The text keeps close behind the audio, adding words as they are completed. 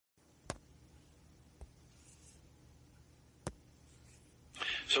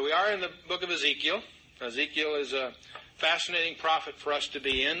So we are in the book of Ezekiel. Ezekiel is a fascinating prophet for us to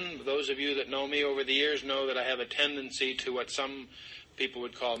be in. Those of you that know me over the years know that I have a tendency to what some people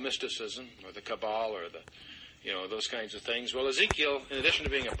would call mysticism, or the Kabbalah, or those kinds of things. Well, Ezekiel, in addition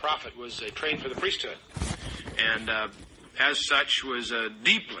to being a prophet, was trained for the priesthood, and as such was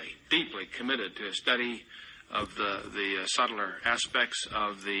deeply, deeply committed to a study of the subtler aspects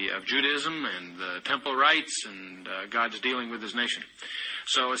of Judaism and the temple rites and God's dealing with His nation.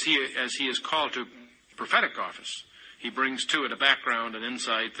 So as he is called to prophetic office, he brings to it a background and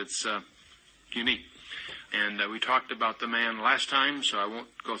insight that's unique. And we talked about the man last time, so I won't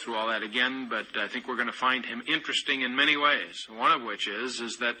go through all that again, but I think we're going to find him interesting in many ways. One of which is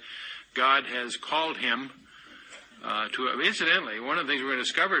that God has called him incidentally, one of the things we're going to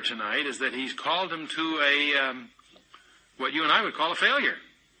discover tonight is that He's called him to what you and I would call a failure.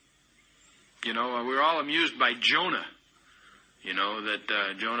 We're all amused by Jonah.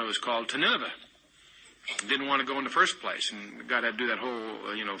 That Jonah was called to Nineveh. He didn't want to go in the first place, and God had to do that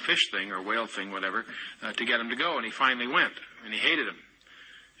whole, fish thing or whale thing, whatever, to get him to go, and he finally went, and he hated him.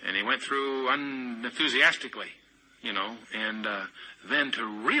 And he went through unenthusiastically, and then to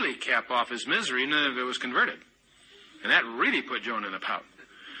really cap off his misery, Nineveh was converted. And that really put Jonah in a pout.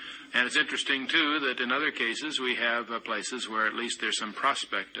 And it's interesting, too, that in other cases we have places where at least there's some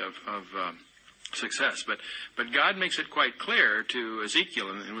prospect of success. But God makes it quite clear to Ezekiel,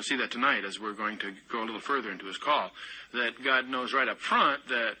 and we'll see that tonight as we're going to go a little further into his call, that God knows right up front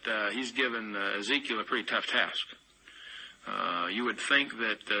that He's given Ezekiel a pretty tough task. You would think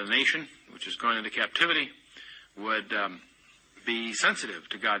that the nation, which is going into captivity, would be sensitive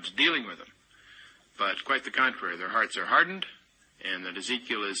to God's dealing with them. But quite the contrary, their hearts are hardened, and that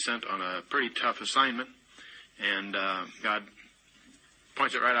Ezekiel is sent on a pretty tough assignment, and God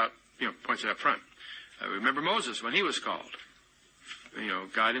points it right out, points it up front. Remember Moses when he was called.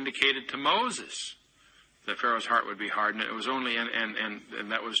 God indicated to Moses that Pharaoh's heart would be hardened. It was only, and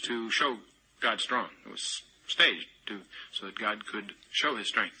that was to show God strong. It was staged so that God could show His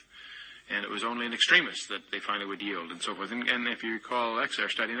strength. And it was only in extremis that they finally would yield, and so forth. And if you recall our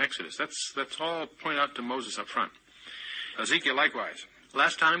study in Exodus, that's all pointed out to Moses up front. Ezekiel likewise.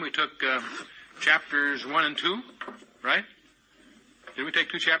 Last time we took chapters 1 and 2, right? Did we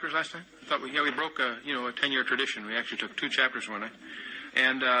take 2 chapters last time? I thought we broke a 10-year tradition. We actually took 2 chapters one night,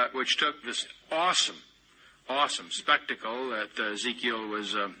 and which took this awesome spectacle that Ezekiel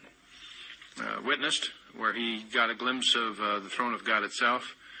was witnessed, where he got a glimpse of the throne of God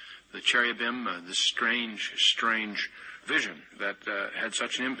itself, the cherubim, this strange vision that had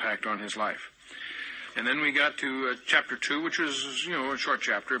such an impact on his life. And then we got to chapter 2, which was, a short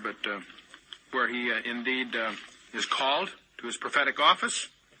chapter, but where he indeed is called to his prophetic office.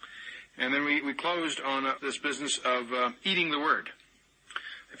 And then we closed on this business of eating the word.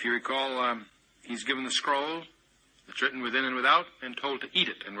 If you recall, he's given the scroll that's written within and without and told to eat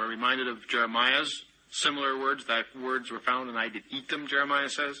it. And we're reminded of Jeremiah's similar words. That words were found and I did eat them, Jeremiah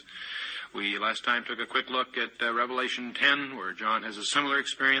says. We last time took a quick look at Revelation 10, where John has a similar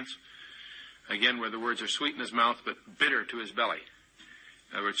experience. Again, where the words are sweet in his mouth, but bitter to his belly.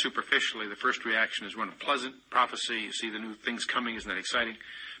 In other words, superficially, the first reaction is one of pleasant prophecy. You see the new things coming, isn't that exciting?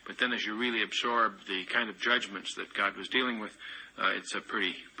 But then as you really absorb the kind of judgments that God was dealing with, it's a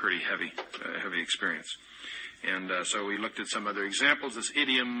pretty heavy experience. And so we looked at some other examples. This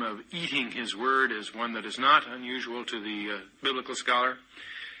idiom of eating His word is one that is not unusual to the biblical scholar.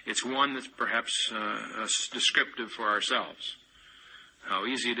 It's one that's perhaps descriptive for ourselves. How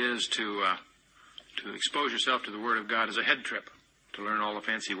easy it is to expose yourself to the Word of God as a head trip, to learn all the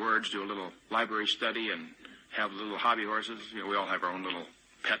fancy words, do a little library study, and have little hobby horses. We all have our own little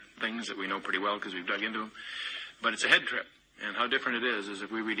pet things that we know pretty well because we've dug into them. But it's a head trip. And how different it is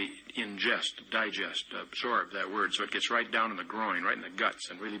if we really digest, absorb that word so it gets right down in the groin, right in the guts,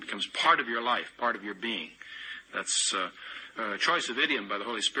 and really becomes part of your life, part of your being. That's a choice of idiom by the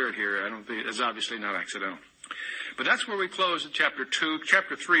Holy Spirit here. I don't think it's obviously not accidental. But that's where we close at chapter 2.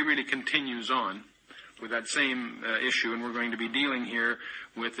 Chapter 3 really continues on with that same issue, and we're going to be dealing here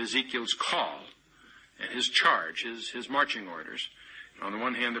with Ezekiel's call and his charge, his marching orders. On the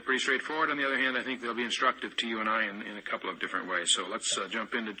one hand, they're pretty straightforward. On the other hand, I think they'll be instructive to you and I in a couple of different ways. So let's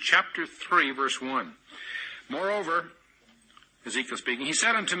jump into chapter 3, verse 1. Moreover, Ezekiel speaking, he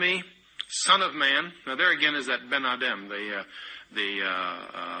said unto me, Son of man. Now there again is that Ben Adem,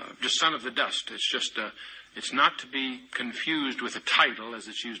 just son of the dust. It's just, it's not to be confused with a title as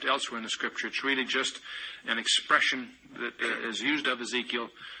it's used elsewhere in the Scripture. It's really just an expression that is used of Ezekiel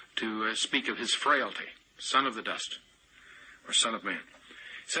to speak of his frailty. Son of the dust. Or son of man.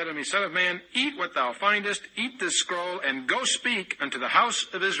 said unto me, Son of man, eat what thou findest, eat this scroll, and go speak unto the house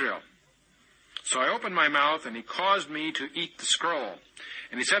of Israel. So I opened my mouth, and he caused me to eat the scroll.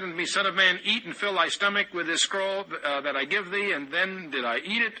 And he said unto me, Son of man, eat and fill thy stomach with this scroll that I give thee. And then did I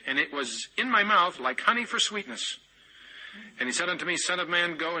eat it, and it was in my mouth like honey for sweetness. And he said unto me, Son of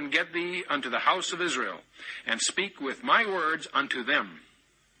man, go and get thee unto the house of Israel, and speak with my words unto them.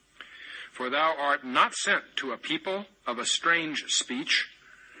 For thou art not sent to a people of a strange speech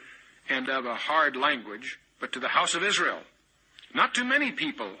and of a hard language, but to the house of Israel. Not to many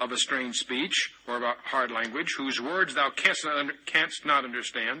people of a strange speech or of a hard language, whose words thou canst not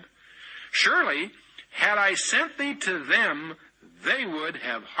understand. Surely, had I sent thee to them, they would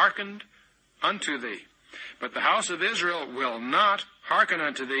have hearkened unto thee. But the house of Israel will not hearken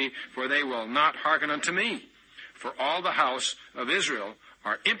unto thee, for they will not hearken unto me. For all the house of Israel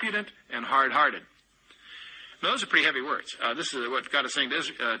are impudent and hard-hearted. Now, those are pretty heavy words. This is what God is saying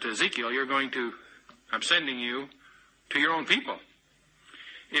to Ezekiel. I'm sending you to your own people.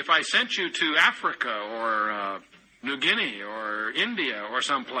 If I sent you to Africa or New Guinea or India or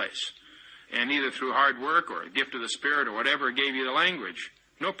someplace, and either through hard work or a gift of the Spirit or whatever gave you the language,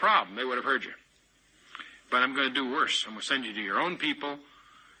 no problem, they would have heard you. But I'm going to do worse. I'm going to send you to your own people.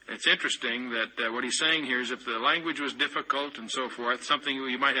 It's interesting that what he's saying here is if the language was difficult and so forth, something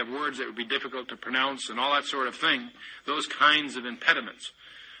you might have words that would be difficult to pronounce and all that sort of thing, those kinds of impediments,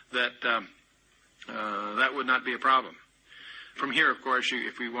 that would not be a problem. From here, of course,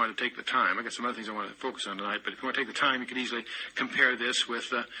 if we want to take the time, I got some other things I want to focus on tonight, but if you want to take the time, you could easily compare this with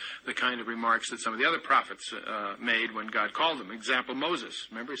the kind of remarks that some of the other prophets made when God called them. Example, Moses.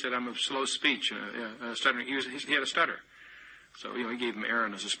 Remember, he said, I'm of slow speech, stuttering. He had a stutter. So, he gave him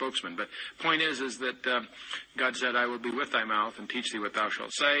Aaron as a spokesman. But point is that God said, I will be with thy mouth and teach thee what thou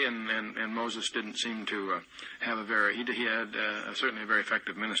shalt say. And Moses didn't seem to have he had certainly a very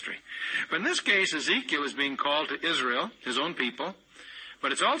effective ministry. But in this case, Ezekiel is being called to Israel, his own people.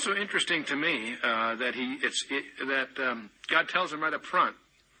 But it's also interesting to me that God tells him right up front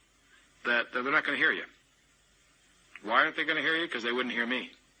that they're not going to hear you. Why aren't they going to hear you? Because they wouldn't hear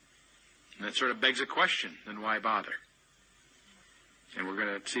me. And that sort of begs a question, then why bother? And we're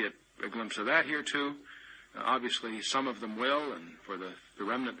going to see a glimpse of that here, too. Obviously, some of them will, and for the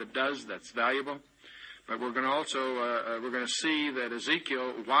remnant that does, that's valuable. But we're going to also, we're going to see that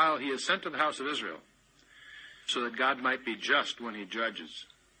Ezekiel, while he is sent to the house of Israel, so that God might be just when he judges,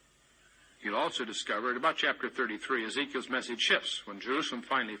 you'll also discover at about chapter 33, Ezekiel's message shifts. When Jerusalem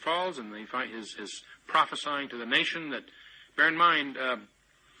finally falls, and they find his prophesying to the nation that, bear in mind,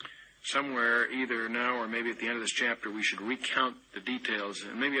 somewhere, either now or maybe at the end of this chapter, we should recount the details,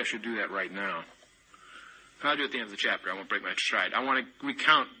 and maybe I should do that right now. I'll do it at the end of the chapter. I won't break my stride. I want to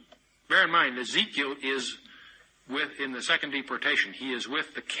recount. Bear in mind, Ezekiel is in the second deportation. He is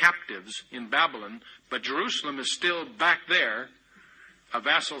with the captives in Babylon, but Jerusalem is still back there, a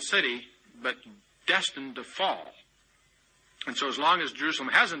vassal city, but destined to fall. And so as long as Jerusalem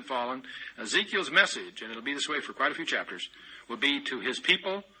hasn't fallen, Ezekiel's message, and it'll be this way for quite a few chapters, will be to his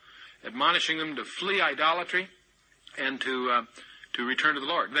people, admonishing them to flee idolatry and to return to the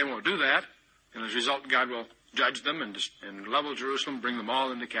Lord. They won't do that, and as a result, God will judge them and level Jerusalem, bring them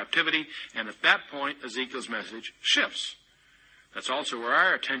all into captivity, and at that point, Ezekiel's message shifts. That's also where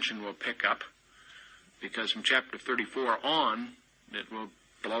our attention will pick up, because from chapter 34 on, it will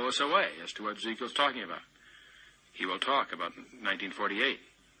blow us away as to what Ezekiel's talking about. He will talk about 1948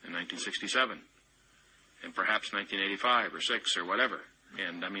 and 1967, and perhaps 1985 or 6 or whatever.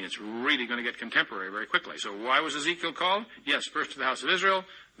 And, it's really going to get contemporary very quickly. So why was Ezekiel called? Yes, first to the house of Israel,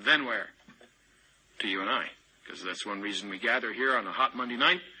 then where? To you and I. Because that's one reason we gather here on a hot Monday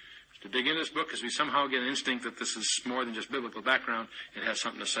night, to dig into this book, because we somehow get an instinct that this is more than just biblical background. It has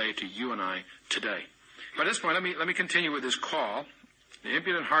something to say to you and I today. But at this point, let me continue with this call. The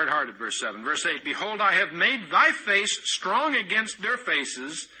impudent, hard-hearted, verse 7. Verse 8, Behold, I have made thy face strong against their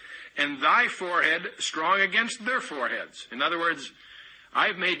faces, and thy forehead strong against their foreheads. In other words,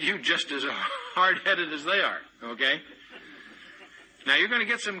 I've made you just as hard-headed as they are, okay? Now, you're going to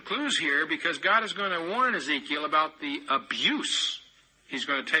get some clues here because God is going to warn Ezekiel about the abuse he's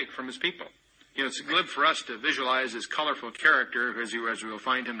going to take from his people. It's good for us to visualize his colorful character, as we'll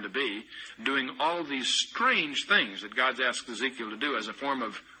find him to be, doing all these strange things that God's asked Ezekiel to do as a form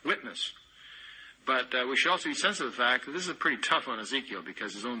of witness. But we should also be sensitive to the fact that this is pretty tough on Ezekiel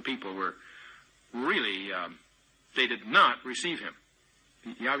because his own people were really, they did not receive him.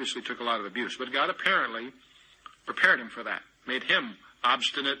 He obviously took a lot of abuse, but God apparently prepared him for that, made him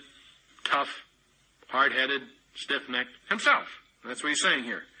obstinate, tough, hard-headed, stiff-necked himself. That's what he's saying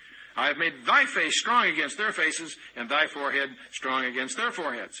here. I have made thy face strong against their faces, and thy forehead strong against their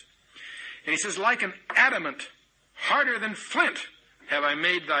foreheads. And he says, like an adamant, harder than flint, have I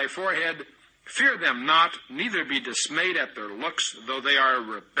made thy forehead. Fear them not, neither be dismayed at their looks, though they are a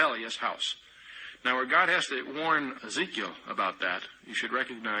rebellious house. Now, where God has to warn Ezekiel about that, you should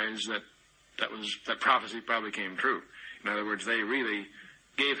recognize that prophecy probably came true. In other words, they really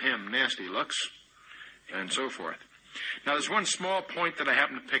gave him nasty looks and so forth. Now, there's one small point that I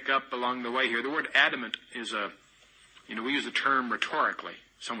happen to pick up along the way here. The word adamant is we use the term rhetorically.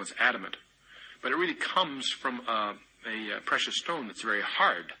 Someone's adamant. But it really comes from a precious stone that's very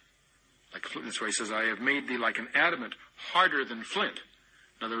hard. Like that's why he says, I have made thee like an adamant, harder than flint.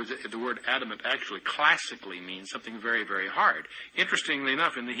 In other words, the word adamant actually classically means something very, very hard. Interestingly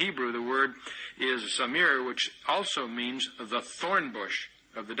enough, in the Hebrew, the word is samir, which also means the thorn bush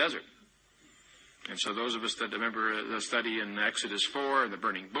of the desert. And so those of us that remember the study in Exodus 4, the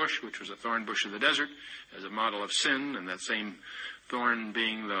burning bush, which was a thorn bush of the desert, as a model of sin, and that same thorn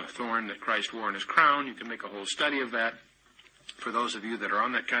being the thorn that Christ wore in his crown, you can make a whole study of that. For those of you that are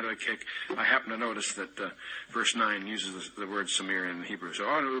on that kind of a kick, I happen to notice that verse 9 uses the word samir in Hebrew. So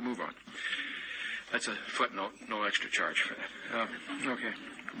we'll move on. That's a footnote, no extra charge for that. Okay.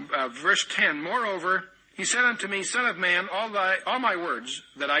 Verse 10, moreover, he said unto me, Son of man, all my words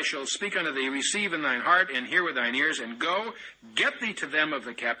that I shall speak unto thee, receive in thine heart, and hear with thine ears, and go, get thee to them of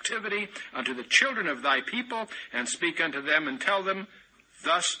the captivity, unto the children of thy people, and speak unto them, and tell them,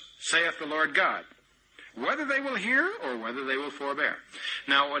 Thus saith the Lord God. Whether they will hear or whether they will forbear.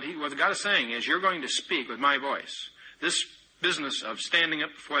 Now, what God is saying is, you're going to speak with my voice. This business of standing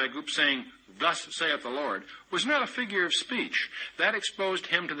up before that group saying, Thus saith the Lord, was not a figure of speech. That exposed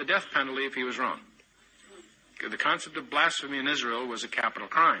him to the death penalty if he was wrong. The concept of blasphemy in Israel was a capital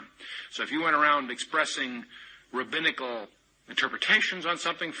crime. So if you went around expressing rabbinical interpretations on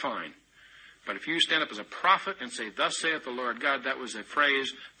something, fine. But if you stand up as a prophet and say, Thus saith the Lord God, that was a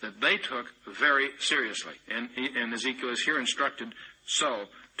phrase that they took very seriously. And Ezekiel is here instructed so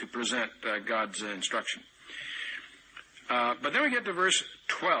to present God's instruction. But then we get to verse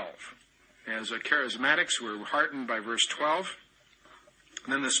 12. As charismatics, we're heartened by verse 12.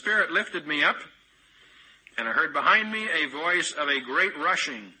 Then the Spirit lifted me up, and I heard behind me a voice of a great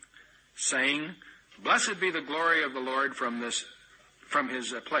rushing, saying, Blessed be the glory of the Lord from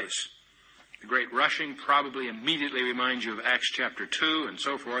his place. The great rushing probably immediately reminds you of Acts chapter 2 and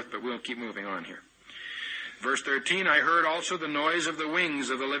so forth, but we'll keep moving on here. Verse 13, I heard also the noise of the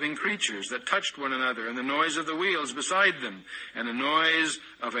wings of the living creatures that touched one another, and the noise of the wheels beside them, and the noise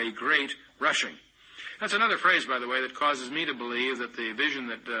of a great rushing. That's another phrase, by the way, that causes me to believe that the vision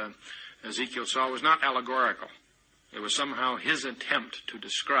that Ezekiel saw was not allegorical. It was somehow his attempt to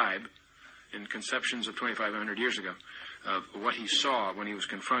describe, in conceptions of 2,500 years ago, of what he saw when he was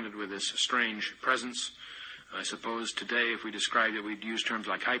confronted with this strange presence. I suppose today, if we described it, we'd use terms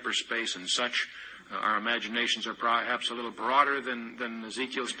like hyperspace and such. Our imaginations are perhaps a little broader than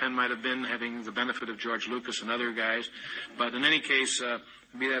Ezekiel's pen might have been, having the benefit of George Lucas and other guys. But in any case,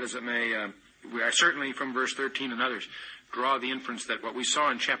 be that as it may, we are certainly from verse 13 and others draw the inference that what we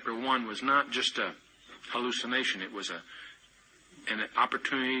saw in chapter 1 was not just a hallucination. It was an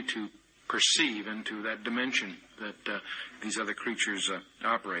opportunity to perceive into that dimension that these other creatures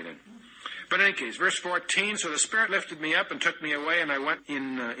operate in. But in any case, verse 14, so the Spirit lifted me up and took me away, and I went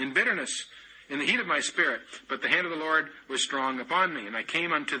in bitterness, in the heat of my spirit. But the hand of the Lord was strong upon me, and I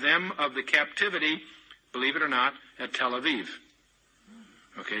came unto them of the captivity, believe it or not, at Tel Aviv.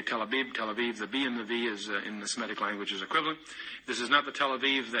 Okay, Tel Aviv, the B and the V is in the Semitic language is equivalent. This is not the Tel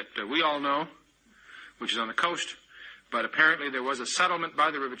Aviv that we all know, which is on the coast. But apparently there was a settlement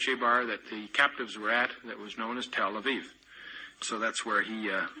by the River Chebar that the captives were at that was known as Tel Aviv. So that's where he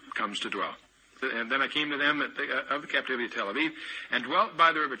comes to dwell. And then I came to them of the captivity of Tel Aviv and dwelt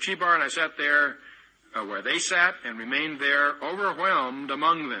by the River Chebar, and I sat there where they sat and remained there, overwhelmed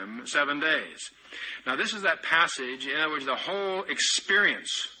among them 7 days. Now this is that passage, in other words, the whole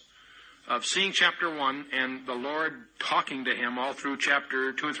experience of seeing chapter 1 and the Lord talking to him all through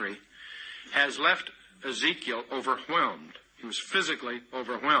chapter 2 and 3 has left Ezekiel overwhelmed. He was physically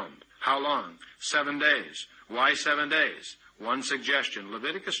overwhelmed. How long? 7 days. Why 7 days? One suggestion.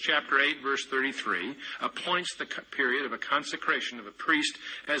 Leviticus chapter 8, verse 33, appoints the period of a consecration of a priest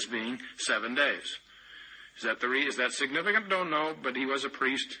as being 7 days. Is that significant? Don't know, but he was a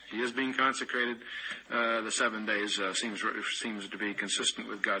priest. He is being consecrated. The 7 days seems to be consistent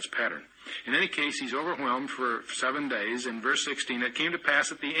with God's pattern. In any case, he's overwhelmed for 7 days. In verse 16, it came to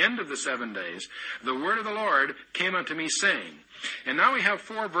pass at the end of the 7 days, the word of the Lord came unto me, saying, and now we have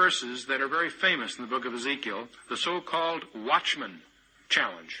 4 verses that are very famous in the book of Ezekiel, the so-called Watchman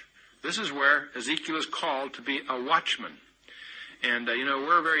Challenge. This is where Ezekiel is called to be a watchman. And,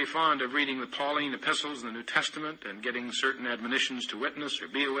 we're very fond of reading the Pauline epistles in the New Testament and getting certain admonitions to witness or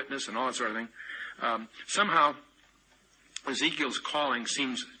be a witness and all that sort of thing. Somehow, Ezekiel's calling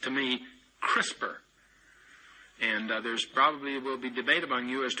seems to me crisper. And there's probably will be debate among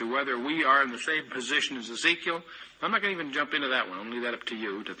you as to whether we are in the same position as Ezekiel. I'm not going to even jump into that one. I'll leave that up to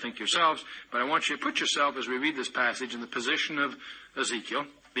you to think yourselves. But I want you to put yourself, as we read this passage, in the position of Ezekiel,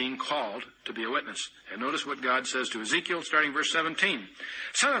 being called to be a witness. And notice what God says to Ezekiel, starting verse 17.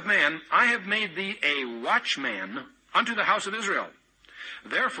 Son of man, I have made thee a watchman unto the house of Israel.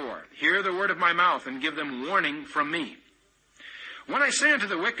 Therefore, hear the word of my mouth, and give them warning from me. When I say unto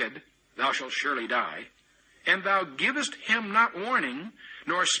the wicked, thou shalt surely die, and thou givest him not warning,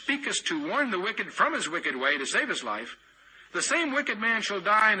 nor speakest to warn the wicked from his wicked way to save his life, the same wicked man shall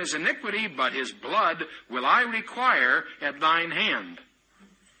die in his iniquity, but his blood will I require at thine hand.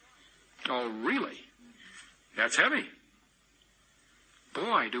 Oh, really? That's heavy.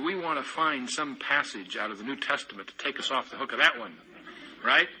 Boy, do we want to find some passage out of the New Testament to take us off the hook of that one,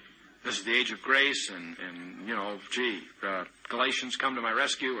 right? This is the age of grace, and Galatians, come to my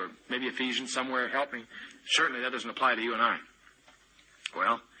rescue, or maybe Ephesians somewhere, help me. Certainly that doesn't apply to you and I.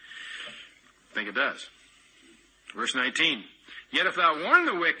 Well, I think it does. Verse 19. Yet if thou warn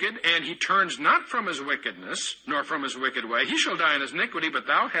the wicked, and he turns not from his wickedness, nor from his wicked way, he shall die in his iniquity, but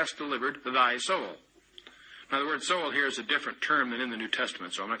thou hast delivered thy soul. Now, the word soul here is a different term than in the New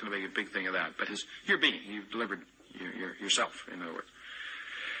Testament, so I'm not going to make a big thing of that. But your being, you've delivered yourself, in other words.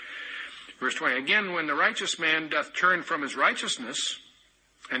 Verse 20, again, when the righteous man doth turn from his righteousness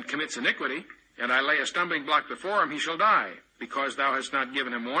and commits iniquity, and I lay a stumbling block before him, he shall die. Because thou hast not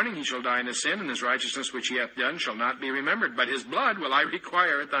given him warning, he shall die in his sin, and his righteousness which he hath done shall not be remembered. But his blood will I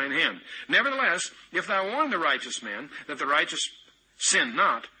require at thine hand. Nevertheless, if thou warn the righteous man, that the righteous sin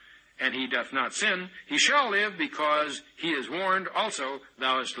not, and he doth not sin, he shall live, because he is warned. Also,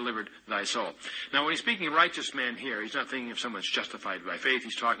 thou hast delivered thy soul. Now, when he's speaking of righteous man here, he's not thinking of someone that's justified by faith.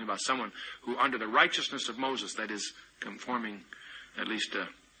 He's talking about someone who, under the righteousness of Moses, that is conforming at least to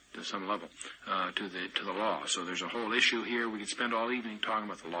some level to the law. So there's a whole issue here. We could spend all evening talking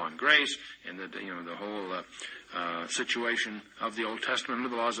about the law and grace, and the whole situation of the Old Testament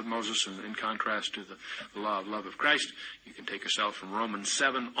and the laws of Moses in contrast to the law of love of Christ. You can take yourself from Romans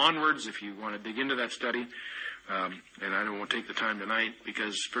 7 onwards if you want to dig into that study. And I don't want to take the time tonight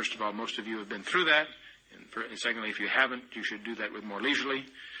because, first of all, most of you have been through that. And secondly, if you haven't, you should do that with more leisurely.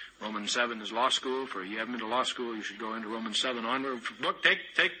 Romans 7 is law school. For you haven't been to law school, you should go into Romans 7 onward.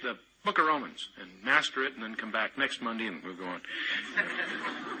 Take the book of Romans and master it, and then come back next Monday and we'll go on.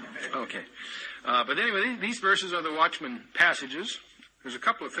 Okay. But anyway, these verses are the watchman passages. There's a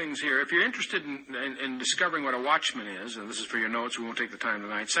couple of things here. If you're interested in discovering what a watchman is, and this is for your notes, we won't take the time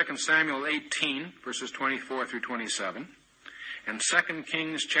tonight, 2 Samuel 18, verses 24 through 27, and 2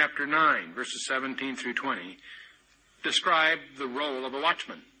 Kings chapter 9, verses 17 through 20, describe the role of a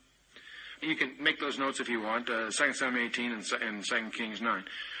watchman. You can make those notes if you want, 2 Samuel 18 and 2 Kings 9.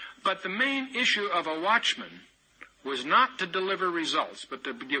 But the main issue of a watchman was not to deliver results, but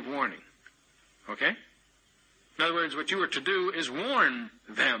to give warning. Okay? In other words, what you were to do is warn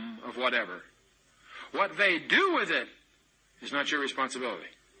them of whatever. What they do with it is not your responsibility.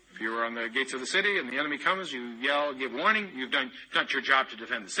 If you were on the gates of the city and the enemy comes, you yell, give warning. It's not your job to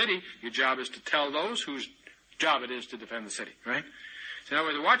defend the city. Your job is to tell those whose job it is to defend the city, right? So in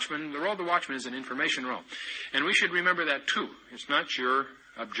other words, the role of the watchman is an information role. And we should remember that too. It's not your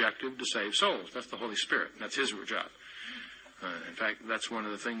objective to save souls. That's the Holy Spirit. That's his job. In fact, that's one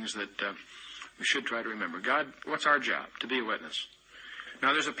of the things that we should try to remember. God, what's our job? To be a witness.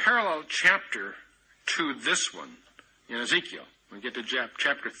 Now, there's a parallel chapter to this one in Ezekiel. We get to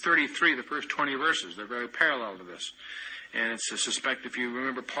chapter 33, the first 20 verses. They're very parallel to this. And it's, I suspect, if you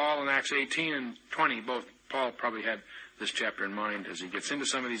remember Paul in Acts 18 and 20, Paul probably had this chapter in mind as he gets into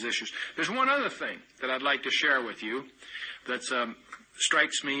some of these issues. There's one other thing that I'd like to share with you that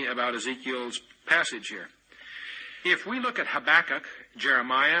strikes me about Ezekiel's passage here. If we look at Habakkuk,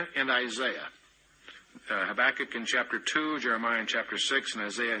 Jeremiah, and Isaiah, Habakkuk in chapter 2, Jeremiah in chapter 6, and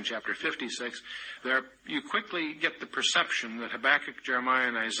Isaiah in chapter 56, you quickly get the perception that Habakkuk, Jeremiah,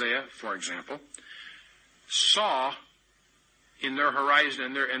 and Isaiah, for example, saw in their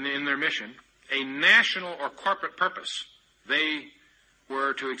horizon and in their mission a national or corporate purpose. They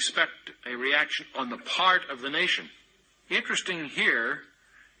were to expect a reaction on the part of the nation. Interesting here,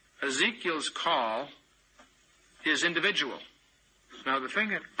 Ezekiel's call is individual. Now, the thing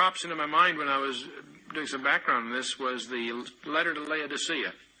that pops into my mind when I was doing some background on this was the letter to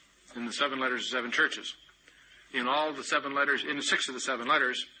Laodicea in the 7 letters of 7 churches. In all the 7 letters, in 6 of the 7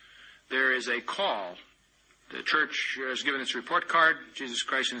 letters, there is a call. The church has given its report card, Jesus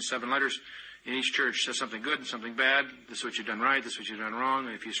Christ in his 7 letters. In each church says something good and something bad. This is what you've done right, this is what you've done wrong,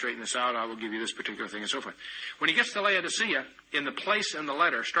 and if you straighten this out, I will give you this particular thing, and so forth. When he gets to Laodicea, in the place in the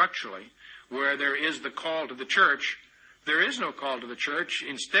letter, structurally, where there is the call to the church, there is no call to the church.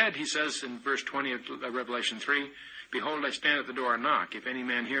 Instead, he says in verse 20 of Revelation 3, "Behold, I stand at the door and knock. If any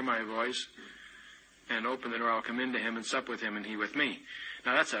man hear my voice and open the door, I'll come into him and sup with him and he with me."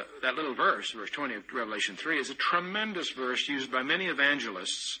 Now, that little verse, verse 20 of Revelation 3, is a tremendous verse used by many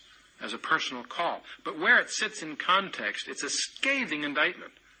evangelists as a personal call. But where it sits in context, it's a scathing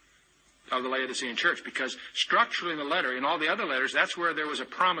indictment of the Laodicean church, because structurally in the letter, in all the other letters, that's where there was a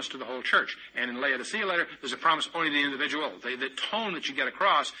promise to the whole church. And in the Laodicea letter, there's a promise only to the individual. The tone that you get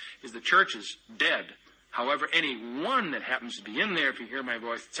across is the church is dead. However, any one that happens to be in there, if you hear my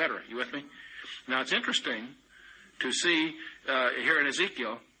voice, etc. You with me? Now, it's interesting to see here in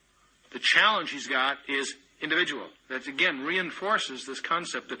Ezekiel, the challenge he's got is individual. That, again, reinforces this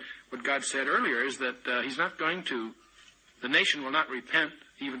concept that what God said earlier is that he's not going to, the nation will not repent,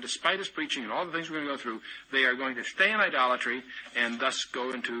 even despite his preaching and all the things we're going to go through. They are going to stay in idolatry and thus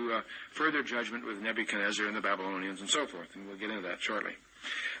go into further judgment with Nebuchadnezzar and the Babylonians and so forth. And we'll get into that shortly.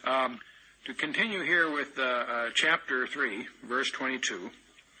 To continue here with chapter 3, verse 22.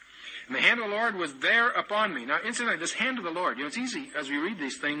 "And the hand of the Lord was there upon me." Now, incidentally, this hand of the Lord, it's easy as we read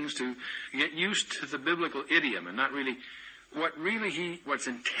these things to get used to the biblical idiom and not really, what's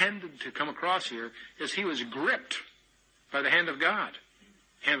intended to come across here is he was gripped by the hand of God.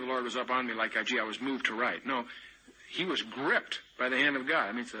 "Hand of the Lord was upon me like, I was moved to write." No, he was gripped by the hand of God.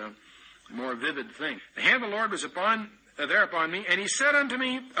 I mean, it's a more vivid thing. "The hand of the Lord was there upon me, and he said unto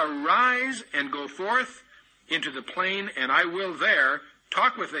me, Arise and go forth into the plain, and I will there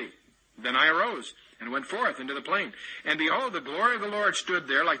talk with thee. Then I arose and went forth into the plain. And behold, the glory of the Lord stood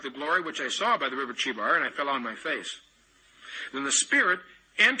there like the glory which I saw by the river Chebar, and I fell on my face. Then the Spirit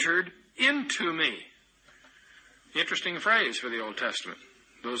entered into me." Interesting phrase for the Old Testament.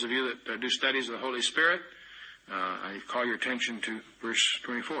 Those of you that do studies of the Holy Spirit, I call your attention to verse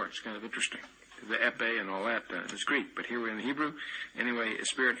 24. It's kind of interesting. The epe and all that is Greek, but here we're in the Hebrew. Anyway, the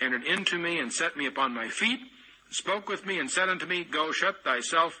Spirit entered into me and set me upon my feet, spoke with me and said unto me, Go shut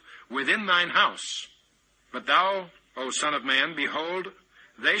thyself within thine house. But thou, O Son of Man, behold,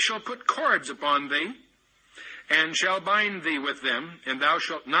 they shall put cords upon thee, and shall bind thee with them, and thou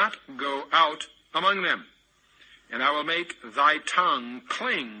shalt not go out among them. And I will make thy tongue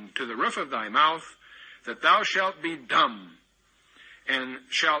cling to the roof of thy mouth, that thou shalt be dumb, and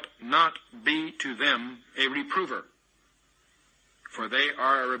shalt not be to them a reprover. For they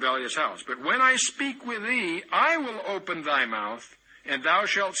are a rebellious house. But when I speak with thee, I will open thy mouth, and thou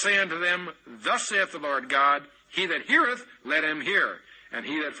shalt say unto them, Thus saith the Lord God, He that heareth, let him hear, and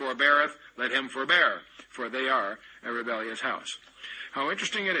he that forbeareth, let him forbear, for they are a rebellious house. How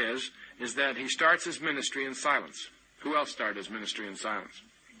interesting it is that he starts his ministry in silence. Who else started his ministry in silence?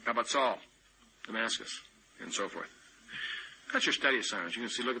 How about Saul, Damascus, and so forth? That's your study of silence. You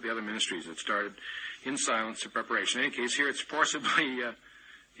can see, look at the other ministries that started in silence in preparation. In any case, here it's forcibly,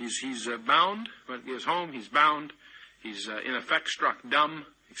 he's bound. When he goes home, he's bound. He's, in effect, struck dumb,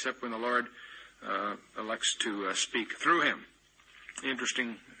 except when the Lord elects to speak through him.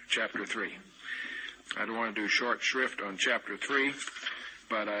 Interesting, chapter 3. I don't want to do short shrift on chapter 3,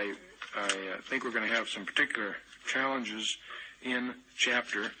 but I think we're going to have some particular challenges in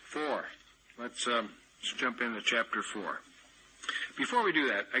chapter 4. Let's jump into chapter 4. Before we do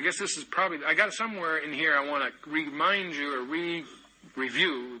that, I guess this is probably, I got somewhere in here I want to remind you or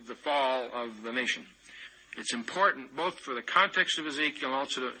review the fall of the nation. It's important both for the context of Ezekiel and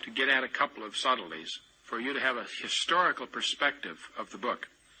also to get at a couple of subtleties for you to have a historical perspective of the book.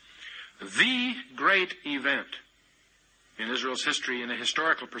 The great event in Israel's history in a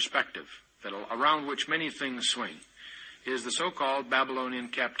historical perspective around which many things swing is the so-called Babylonian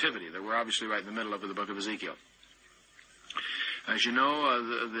captivity that we're obviously right in the middle of the book of Ezekiel. As you know,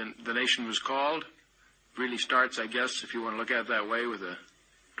 the nation was called. Really starts, I guess, if you want to look at it that way, with the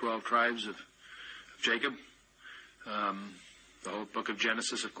 12 tribes of Jacob. The whole book of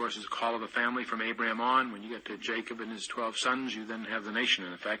Genesis, of course, is a call of the family from Abraham on. When you get to Jacob and his 12 sons, you then have the nation,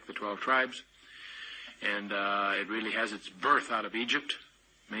 in effect, the 12 tribes. And it really has its birth out of Egypt.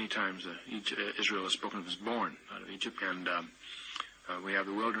 Many times Israel is spoken of as born out of Egypt. And we have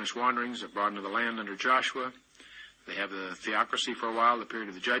the wilderness wanderings that brought into the land under Joshua. They have the theocracy for a while, the period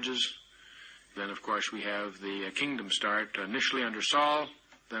of the judges. Then, of course, we have the kingdom start initially under Saul,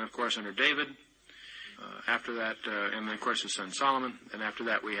 then, of course, under David. After that, and then, of course, his son Solomon. And after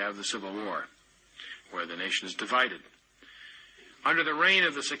that, we have the Civil War, where the nation is divided. Under the reign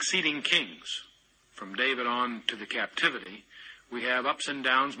of the succeeding kings, from David on to the captivity, we have ups and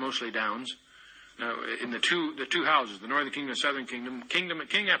downs, mostly downs. Now, in the two houses, the northern kingdom and southern kingdom,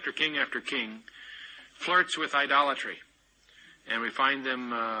 king after king after king flirts with idolatry. And we find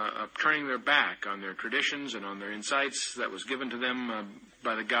them turning their back on their traditions and on their insights that was given to them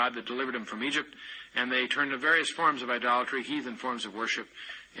by the God that delivered them from Egypt. And they turn to various forms of idolatry, heathen forms of worship.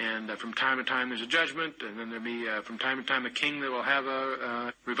 And from time to time there's a judgment, and then there'll be from time to time a king that will have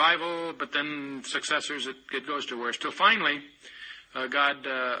a revival, but then successors, it goes to worse. Till finally, God,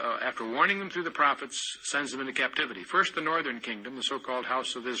 after warning them through the prophets, sends them into captivity. First, the northern kingdom, the so-called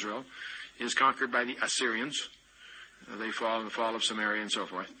house of Israel, is conquered by the Assyrians. They fall in the fall of Samaria and so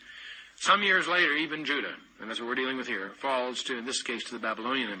forth. Some years later, even Judah, and that's what we're dealing with here, falls to, in this case, to the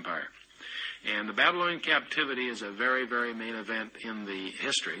Babylonian Empire. And the Babylonian captivity is a very, very main event in the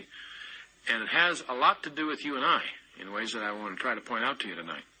history. And it has a lot to do with you and I in ways that I want to try to point out to you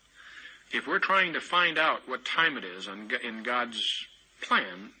tonight. If we're trying to find out what time it is in God's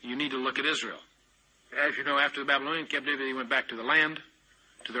plan, you need to look at Israel. As you know, after the Babylonian captivity, they went back to the land,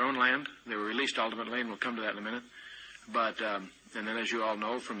 to their own land. They were released ultimately, and we'll come to that in a minute. But, and then as you all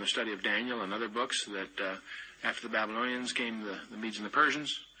know from the study of Daniel and other books, that after the Babylonians came the Medes and the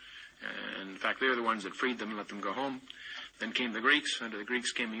Persians. And in fact, they were the ones that freed them and let them go home. Then came the Greeks. Under the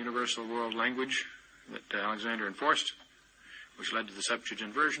Greeks came a universal world language that Alexander enforced, which led to the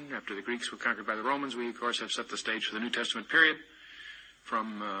Septuagint version. After the Greeks were conquered by the Romans, we, of course, have set the stage for the New Testament period.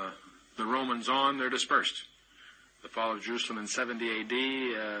 From the Romans on, they're dispersed. The fall of Jerusalem in 70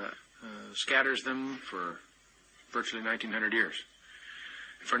 A.D. Scatters them for virtually 1,900 years.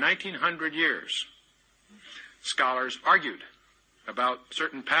 For 1,900 years, scholars argued about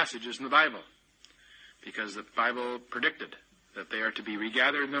certain passages in the Bible, because the Bible predicted that they are to be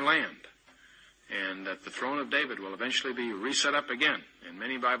regathered in their land, and that the throne of David will eventually be reset up again. And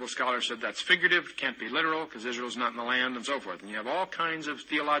many Bible scholars said that's figurative, can't be literal, because Israel's not in the land, and so forth. And you have all kinds of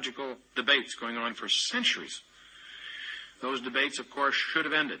theological debates going on for centuries. Those debates, of course, should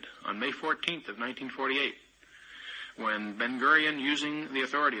have ended on May 14th of 1948, when Ben-Gurion, using the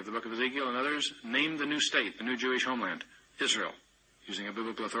authority of the book of Ezekiel and others, named the new state, the new Jewish homeland, Israel, using a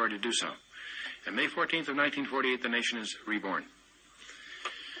biblical authority to do so. And May 14th of 1948, the nation is reborn.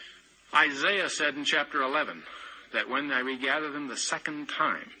 Isaiah said in chapter 11 that when I regather them the second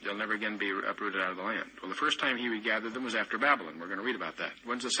time, they'll never again be uprooted out of the land. Well, the first time he regathered them was after Babylon. We're going to read about that.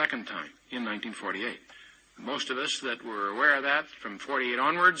 When's the second time? In 1948. Most of us that were aware of that from 48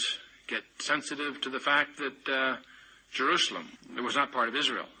 onwards get sensitive to the fact that Jerusalem was not part of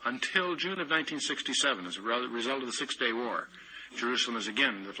Israel until June of 1967 as a result of the Six-Day War. Jerusalem is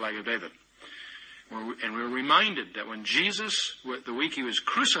again the flag of David. And we're reminded that when Jesus, the week he was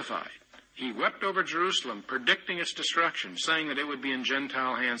crucified, he wept over Jerusalem, predicting its destruction, saying that it would be in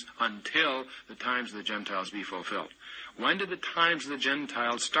Gentile hands until the times of the Gentiles be fulfilled. When did the times of the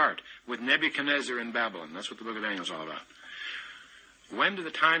Gentiles start? With Nebuchadnezzar in Babylon. That's what the book of Daniel is all about. When do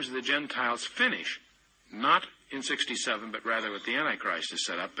the times of the Gentiles finish? Not in 67, but rather with the Antichrist is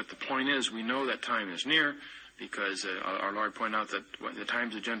set up. But the point is, we know that time is near, because our Lord pointed out that when the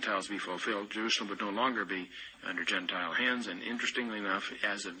times of Gentiles be fulfilled, Jerusalem would no longer be under Gentile hands. And interestingly enough,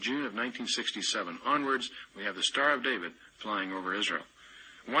 as of June of 1967 onwards, we have the Star of David flying over Israel.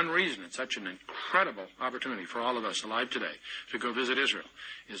 One reason it's such an incredible opportunity for all of us alive today to go visit Israel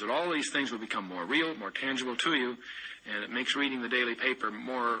is that all these things will become more real, more tangible to you, and it makes reading the daily paper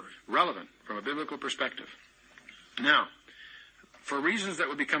more relevant from a biblical perspective. Now, for reasons that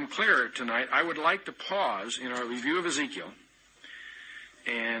will become clearer tonight, I would like to pause in our review of Ezekiel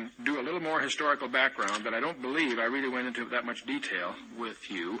and do a little more historical background, but I don't believe I really went into that much detail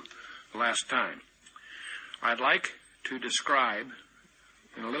with you last time. I'd like to describe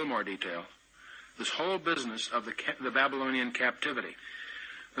in a little more detail this whole business of the Babylonian captivity.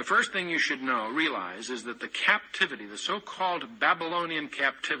 The first thing you should realize, is that the captivity, the so-called Babylonian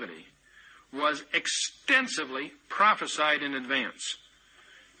captivity, was extensively prophesied in advance,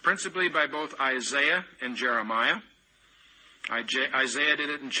 principally by both Isaiah and Jeremiah. Isaiah did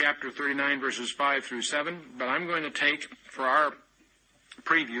it in chapter 39, verses 5 through 7, but I'm going to take, for our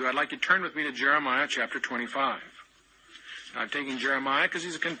preview, I'd like you to turn with me to Jeremiah chapter 25. I'm taking Jeremiah because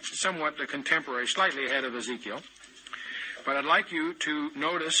he's somewhat a contemporary, slightly ahead of Ezekiel. But I'd like you to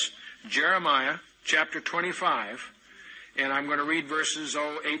notice Jeremiah chapter 25, and I'm going to read verses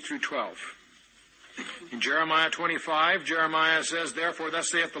 8 through 12. In Jeremiah 25, Jeremiah says, "Therefore thus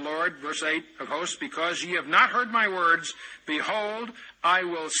saith the Lord," verse 8 of hosts, "because ye have not heard my words, behold, I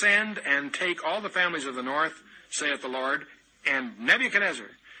will send and take all the families of the north, saith the Lord, and Nebuchadnezzar,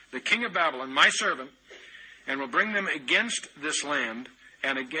 the king of Babylon, my servant, and will bring them against this land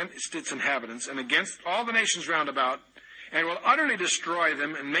and against its inhabitants and against all the nations round about, and will utterly destroy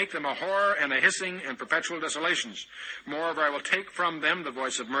them and make them a horror and a hissing and perpetual desolations. Moreover, I will take from them the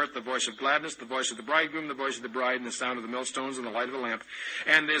voice of mirth, the voice of gladness, the voice of the bridegroom, the voice of the bride, and the sound of the millstones and the light of the lamp.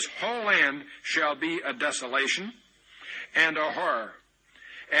 And this whole land shall be a desolation and a horror.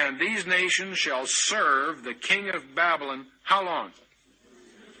 And these nations shall serve the king of Babylon. How long?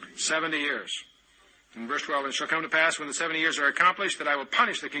 70 years. In verse 12, it shall come to pass when the 70 years are accomplished that I will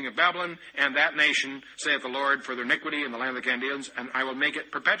punish the king of Babylon and that nation, saith the Lord, for their iniquity in the land of the Chaldeans, and I will make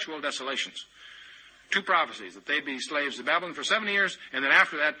it perpetual desolations. Two prophecies, that they be slaves to Babylon for 70 years, and then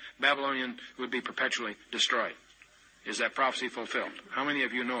after that, Babylonian would be perpetually destroyed. Is that prophecy fulfilled? How many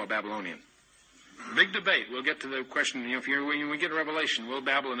of you know a Babylonian? Big debate. We'll get to the question, when we get to Revelation, will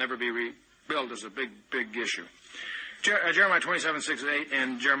Babylon ever be rebuilt as a big issue? Jeremiah 27:6-8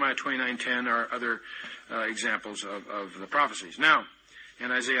 and Jeremiah 29:10 are other examples of the prophecies. Now,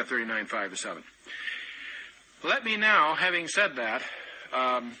 and Isaiah 39:5-7. Let me now, having said that,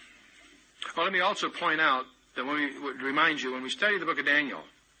 let me also point out that remind you, when we study the book of Daniel,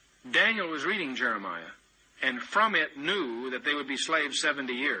 Daniel was reading Jeremiah, and from it knew that they would be slaves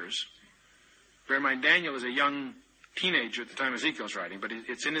 70 years. Bear in mind, Daniel is a young teenager at the time Ezekiel's writing, but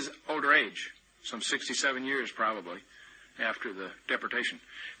it's in his older age, some 67 years probably, after the deportation,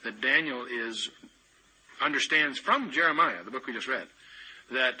 that Daniel understands from Jeremiah, the book we just read,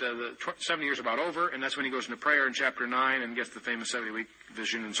 that the 70 years are about over, and that's when he goes into prayer in chapter 9 and gets the famous 70-week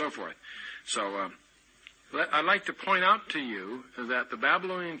vision and so forth. So I'd like to point out to you that the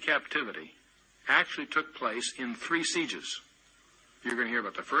Babylonian captivity actually took place in 3 sieges. You're going to hear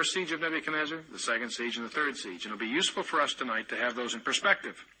about the first siege of Nebuchadnezzar, the second siege, and the third siege. And it'll be useful for us tonight to have those in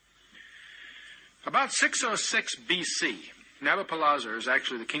perspective. About 606 B.C., Nabopolassar is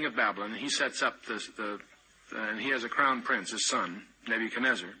actually the king of Babylon, and he sets up and he has a crown prince, his son,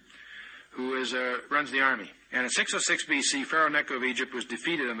 Nebuchadnezzar, who runs the army. And in 606 B.C., Pharaoh Necho of Egypt was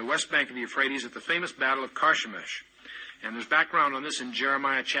defeated on the west bank of the Euphrates at the famous battle of Carchemish. And there's background on this in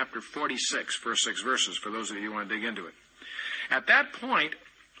Jeremiah chapter 46, first 6 verses, for those of you who want to dig into it. At that point,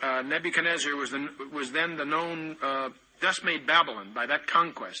 Nebuchadnezzar was then the known, thus made Babylon by that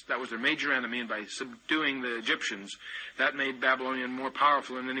conquest. That was their major enemy, and by subduing the Egyptians, that made Babylonian more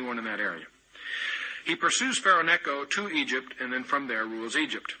powerful than anyone in that area. He pursues Pharaoh Necho to Egypt, and then from there rules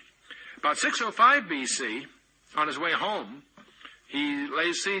Egypt. About 605 B.C., on his way home, he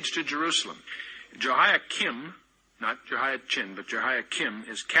lays siege to Jerusalem. Jehoiakim, not Jehoiachin, but Jehoiakim,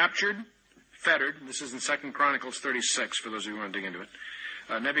 is captured, fettered. This is in 2 Chronicles 36, for those of you who want to dig into it.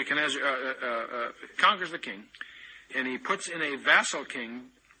 Nebuchadnezzar conquers the king, and he puts in a vassal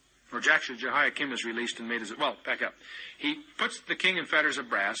king, or actually Jehoiakim is released and made back up. He puts the king in fetters of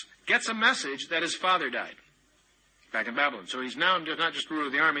brass, gets a message that his father died back in Babylon. So he's now not just ruler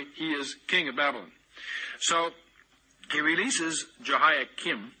of the army, he is king of Babylon. So he releases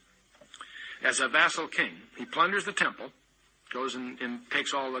Jehoiakim as a vassal king. He plunders the temple, goes and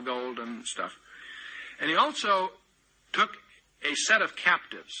takes all the gold and stuff. And he also took a set of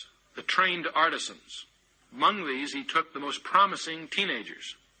captives, the trained artisans. Among these, he took the most promising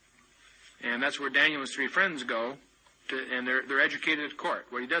teenagers. And that's where Daniel and his 3 friends go, and they're educated at court.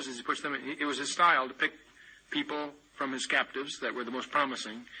 What he does is he puts them, it was his style to pick people from his captives that were the most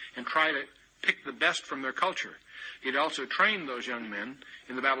promising and try to pick the best from their culture. He'd also trained those young men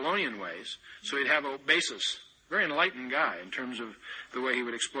in the Babylonian ways, so he'd have a basis. Very enlightened guy in terms of the way he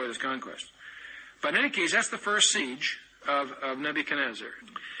would exploit his conquest. But in any case, that's the first siege of Nebuchadnezzar.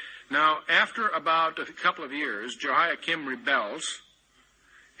 Now, after about a couple of years, Jehoiakim rebels,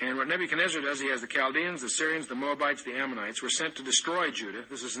 and what Nebuchadnezzar does, he has the Chaldeans, the Syrians, the Moabites, the Ammonites were sent to destroy Judah.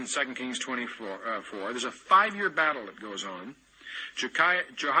 This is in 2 Kings 24. There's a 5-year battle that goes on.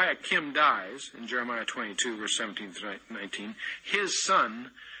 Jehoiakim dies in Jeremiah 22, verse 17 to 19. His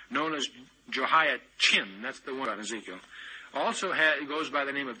son, known as Jehoiachin, that's the one about Ezekiel, also goes by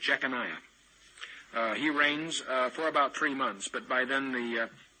the name of Jeconiah. He reigns for about 3 months, but by then the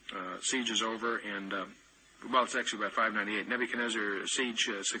siege is over, and it's actually by 598. Nebuchadnezzar's siege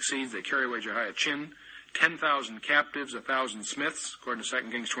succeeds. They carry away Jehoiachin, 10,000 captives, 1,000 smiths, according to 2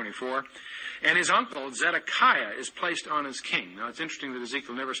 Kings 24. And his uncle, Zedekiah, is placed on as king. Now, it's interesting that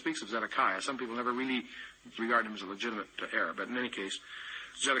Ezekiel never speaks of Zedekiah. Some people never really regard him as a legitimate heir. But in any case,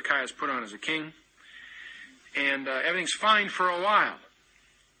 Zedekiah is put on as a king. And everything's fine for a while.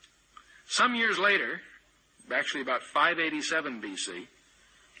 Some years later, actually about 587 B.C.,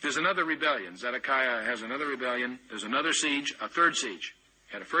 there's another rebellion. Zedekiah has another rebellion. There's another siege, a third siege.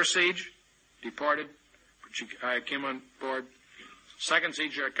 Had a first siege, departed, put Jehoiakim on board, Second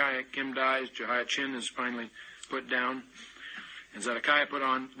siege, Jehoiakim dies. Jehoiachin is finally put down, and Zedekiah put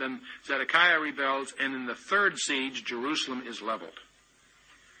on. Then Zedekiah rebels, and in the third siege, Jerusalem is leveled.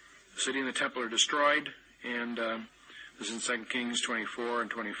 The city and the temple are destroyed, and this is in 2 Kings 24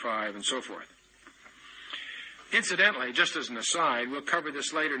 and 25, and so forth. Incidentally, just as an aside, we'll cover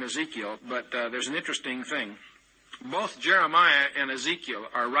this later in Ezekiel, but there's an interesting thing. Both Jeremiah and Ezekiel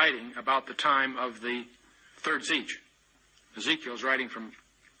are writing about the time of the third siege. Ezekiel's writing from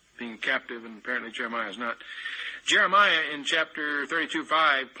being captive, and apparently Jeremiah is not. Jeremiah in chapter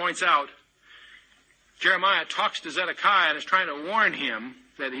 32:5 points out, Jeremiah talks to Zedekiah and is trying to warn him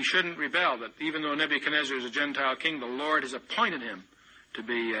that he shouldn't rebel, that even though Nebuchadnezzar is a Gentile king, the Lord has appointed him to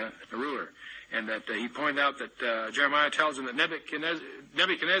be a ruler. And that he pointed out that Jeremiah tells him that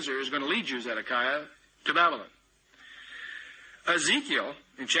Nebuchadnezzar is going to lead you, Zedekiah, to Babylon. Ezekiel,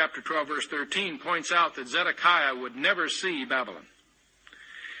 in chapter 12, verse 13, points out that Zedekiah would never see Babylon.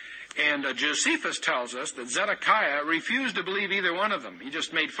 And Josephus tells us that Zedekiah refused to believe either one of them. He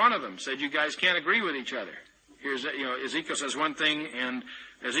just made fun of them, said, you guys can't agree with each other. Here's, Ezekiel says one thing, and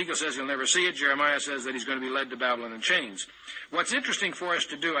Ezekiel says he'll never see it. Jeremiah says that he's going to be led to Babylon in chains. What's interesting for us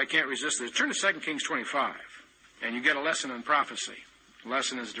to do, I can't resist this, turn to 2 Kings 25, and you get a lesson on prophecy. The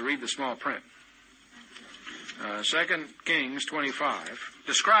lesson is to read the small print. 2 Kings 25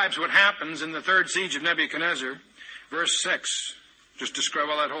 describes what happens in the third siege of Nebuchadnezzar. Verse 6, just describe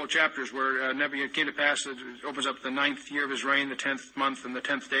all that whole chapter is where Nebuchadnezzar came to pass. It opens up the 9th year of his reign, the 10th month, and the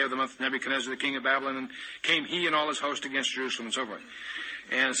 10th day of the month, Nebuchadnezzar, the king of Babylon, and came he and all his host against Jerusalem, and so forth.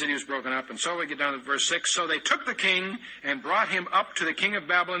 And the city was broken up. And so we get down to verse 6. So they took the king and brought him up to the king of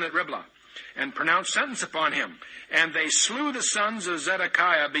Babylon at Riblah, and pronounced sentence upon him. And they slew the sons of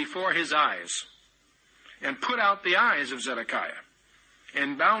Zedekiah before his eyes, and put out the eyes of Zedekiah,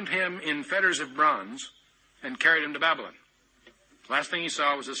 and bound him in fetters of bronze, and carried him to Babylon. Last thing he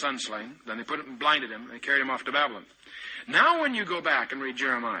saw was his son slain. Then they blinded him, and they carried him off to Babylon. Now when you go back and read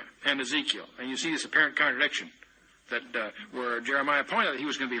Jeremiah and Ezekiel, and you see this apparent contradiction, that where Jeremiah pointed out that he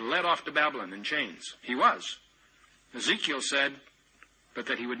was going to be led off to Babylon in chains. He was. Ezekiel said, but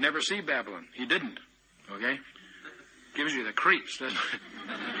that he would never see Babylon. He didn't. Okay? Gives you the creeps, doesn't it?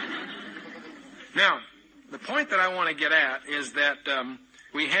 Now, the point that I want to get at is that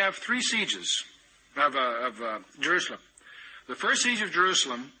we have three sieges of Jerusalem. The first siege of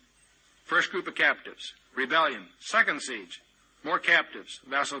Jerusalem, first group of captives, rebellion. Second siege, more captives,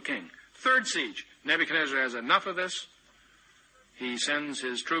 vassal king. Third siege, Nebuchadnezzar has enough of this. He sends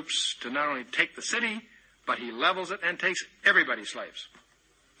his troops to not only take the city, but he levels it and takes everybody slaves.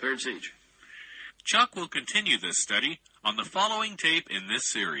 Third siege. Chuck will continue this study on the following tape in this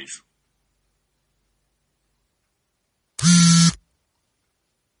series.